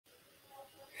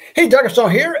Hey, Doug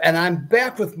Upstone here, and I'm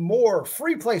back with more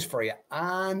free plays for you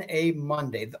on a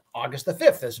Monday, August the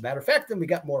 5th. As a matter of fact, then we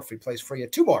got more free plays for you.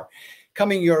 Two more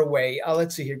coming your way.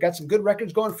 Let's see here. Got some good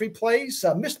records going, free plays.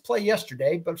 Missed play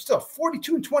yesterday, but still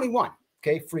 42 and 21.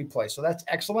 Okay, free play. So that's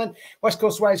excellent. West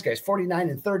Coast Wise guys, 49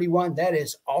 and 31. That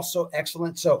is also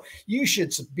excellent. So you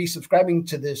should be subscribing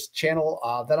to this channel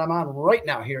that I'm on right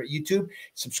now here at YouTube.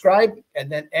 Subscribe,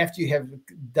 and then after you have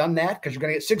done that, because you're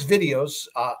going to get 6 videos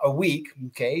a week,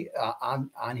 okay,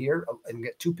 on here, and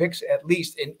get 2 picks at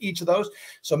least in each of those.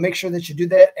 So make sure that you do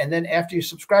that. And then after you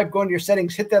subscribe, go into your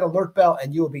settings, hit that alert bell,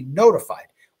 and you will be notified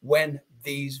when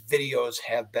these videos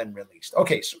have been released.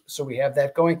 Okay, so we have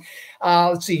that going.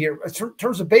 Let's see here. In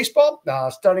terms of baseball,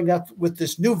 starting out with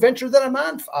this new venture that I'm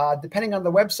on, depending on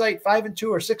the website, 5-2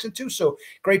 or 6-2. So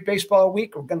great baseball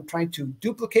week. We're going to try to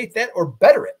duplicate that or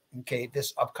better it, okay,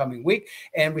 this upcoming week.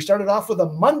 And we started off with a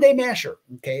Monday masher,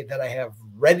 okay, that I have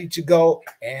ready to go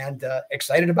and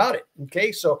excited about it.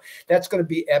 Okay, so that's going to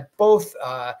be at both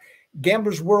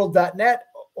gamblersworld.net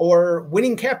or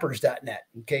winningcappers.net.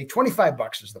 Okay,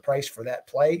 $25 is the price for that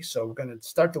play. So we're going to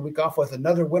start the week off with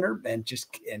another winner and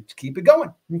keep it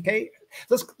going. Okay,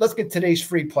 let's get today's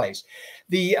free plays.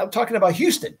 I'm talking about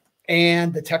Houston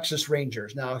and the Texas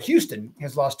Rangers. Now, Houston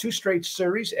has lost 2 straight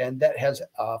series, and that has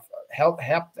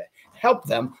helped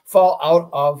them fall out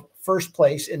of first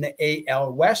place in the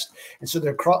AL West. And so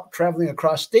they're traveling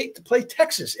across state to play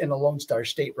Texas in a Lone Star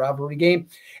State rivalry game.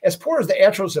 As poor as the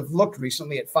Astros have looked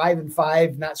recently at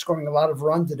 5-5, not scoring a lot of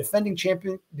runs, the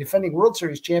defending World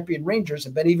Series champion Rangers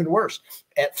have been even worse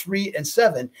at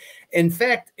 3-7. In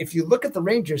fact, if you look at the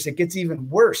Rangers, it gets even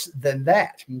worse than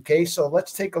that. Okay, so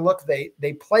let's take a look.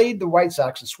 They played the White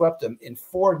Sox and swept them in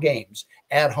 4 games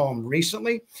at home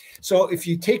recently. So if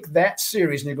you take that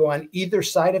series and you go on either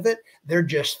side of it, they're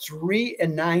just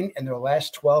 3-9 in their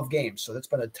last 12 games. So that's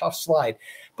been a tough slide.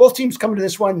 Both teams coming to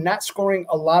this one not scoring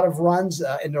a lot of runs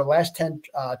in their last 10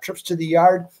 trips to the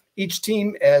yard. Each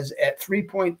team is at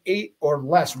 3.8 or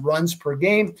less runs per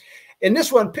game. In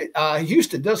this one,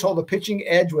 Houston does hold a pitching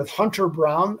edge with Hunter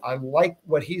Brown. I like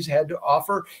what he's had to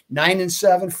offer.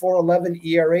 9-7, 4.11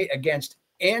 ERA against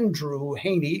Andrew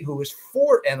Haney, who is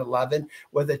 4-11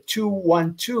 with a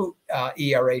 2.12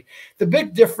 ERA. The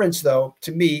big difference, though,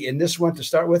 to me in this one to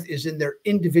start with is in their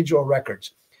individual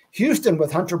records. Houston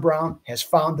with Hunter Brown has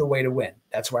found a way to win.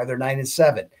 That's why they're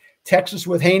 9-7. Texas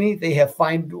with Haney, they have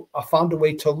found a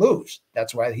way to lose.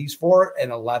 That's why he's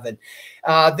 4-11.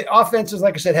 The offenses,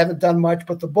 like I said, haven't done much,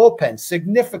 but the bullpen,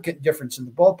 significant difference in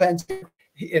the bullpens.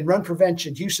 In run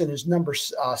prevention, Houston is number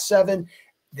 7.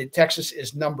 The Texas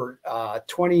is number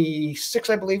 26,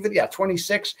 I believe it. Yeah,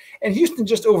 26. And Houston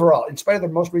just overall, in spite of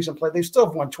their most recent play, they still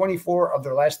have won 24 of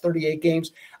their last 38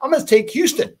 games. I'm going to take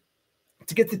Houston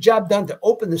to get the job done to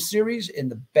open the series in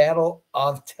the Battle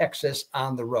of Texas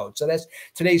on the road. So that's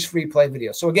today's free play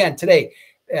video. So again, today,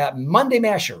 Monday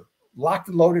Masher, locked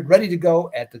and loaded, ready to go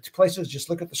at the 2 places. Just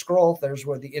look at the scroll. There's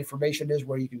where the information is,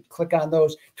 where you can click on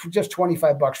those. Just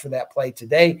 $25 for that play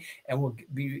today, and we'll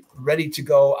be ready to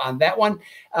go on that one.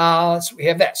 So we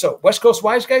have that. So West Coast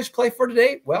Wise guys play for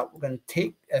today. Well, we're going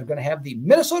to have the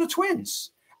Minnesota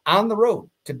Twins on the road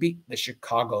to beat the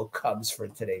Chicago Cubs for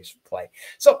today's play.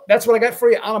 So that's what I got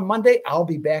for you on a Monday. I'll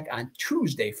be back on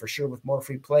Tuesday for sure with more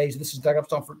free plays. This is Doug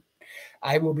Upstone.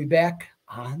 I will be back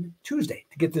on Tuesday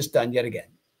to get this done yet again.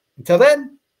 Until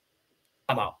then,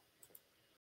 I'm out.